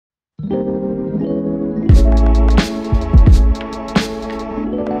Hey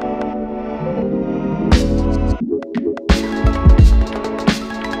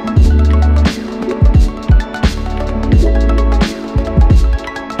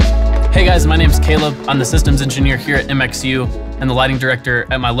guys, my name's Caleb. I'm the systems engineer here at MXU and the lighting director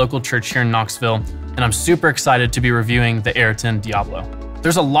at my local church here in Knoxville, and I'm super excited to be reviewing the Ayrton Diablo.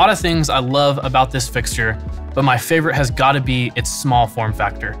 There's a lot of things I love about this fixture, but my favorite has got to be its small form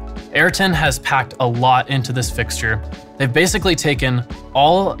factor. Ayrton has packed a lot into this fixture. They've basically taken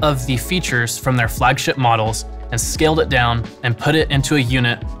all of the features from their flagship models and scaled it down and put it into a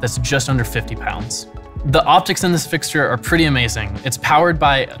unit that's just under 50 pounds. The optics in this fixture are pretty amazing. It's powered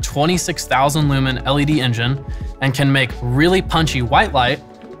by a 26,000 lumen LED engine and can make really punchy white light,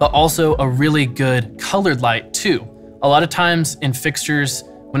 but also a really good colored light too. A lot of times in fixtures,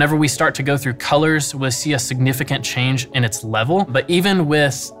 whenever we start to go through colors, we'll see a significant change in its level. But even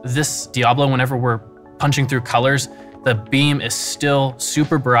with this Diablo, whenever we're punching through colors, the beam is still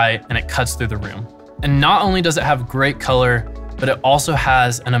super bright and it cuts through the room. And not only does it have great color, but it also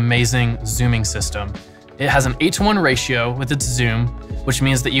has an amazing zooming system. It has an 8:1 ratio with its zoom, which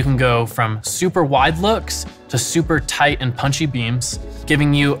means that you can go from super wide looks to super tight and punchy beams,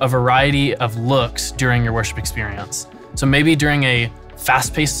 giving you a variety of looks during your worship experience. So maybe during a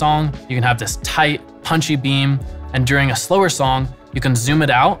fast-paced song, you can have this tight, punchy beam, and during a slower song, you can zoom it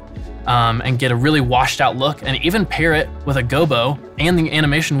out and get a really washed out look, and even pair it with a gobo and the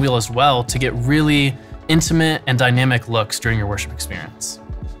animation wheel as well to get really intimate and dynamic looks during your worship experience.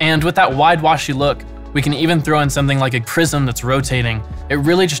 And with that wide, washy look, we can even throw in something like a prism that's rotating. It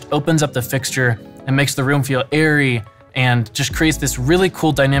really just opens up the fixture and makes the room feel airy and just creates this really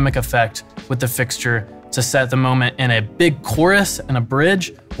cool dynamic effect with the fixture to set the moment in a big chorus and a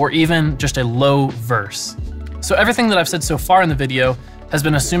bridge, or even just a low verse. So everything that I've said so far in the video has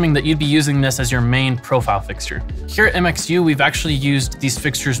been assuming that you'd be using this as your main profile fixture. Here at MXU, we've actually used these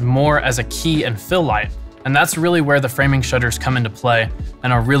fixtures more as a key and fill light. And that's really where the framing shutters come into play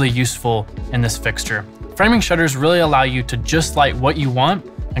and are really useful in this fixture. Framing shutters really allow you to just light what you want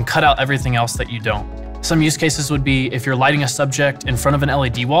and cut out everything else that you don't. Some use cases would be if you're lighting a subject in front of an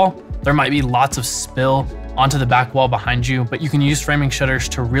LED wall, there might be lots of spill onto the back wall behind you, but you can use framing shutters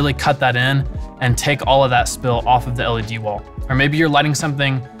to really cut that in and take all of that spill off of the LED wall. Or maybe you're lighting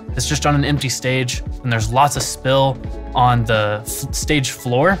something that's just on an empty stage and there's lots of spill on the stage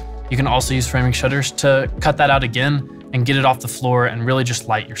floor. You can also use framing shutters to cut that out again and get it off the floor and really just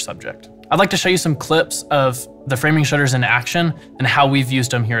light your subject. I'd like to show you some clips of the framing shutters in action and how we've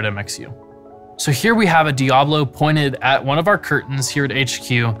used them here at MXU. So here we have a Diablo pointed at one of our curtains here at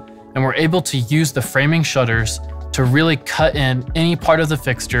HQ, and we're able to use the framing shutters to really cut in any part of the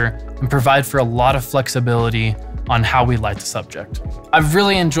fixture and provide for a lot of flexibility on how we light the subject. I've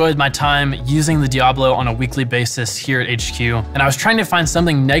really enjoyed my time using the Diablo on a weekly basis here at HQ, and I was trying to find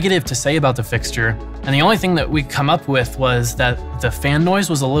something negative to say about the fixture, and the only thing that we come up with was that the fan noise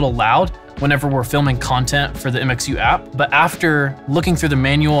was a little loud whenever we're filming content for the MXU app. But after looking through the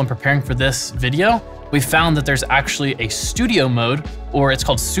manual and preparing for this video, we found that there's actually a studio mode, or it's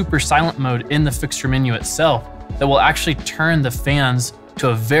called super silent mode in the fixture menu itself, that will actually turn the fans to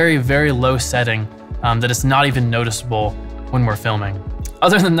a very, very low setting that is not even noticeable when we're filming.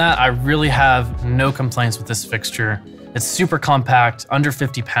 Other than that, I really have no complaints with this fixture. It's super compact, under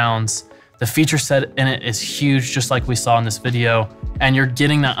 50 pounds. The feature set in it is huge, just like we saw in this video, and you're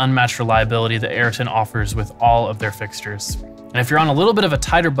getting that unmatched reliability that Ayrton offers with all of their fixtures. And if you're on a little bit of a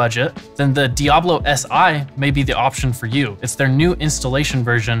tighter budget, then the Diablo SI may be the option for you. It's their new installation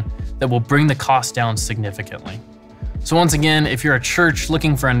version that will bring the cost down significantly. So once again, if you're a church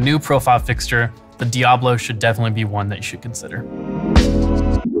looking for a new profile fixture, the Diablo should definitely be one that you should consider.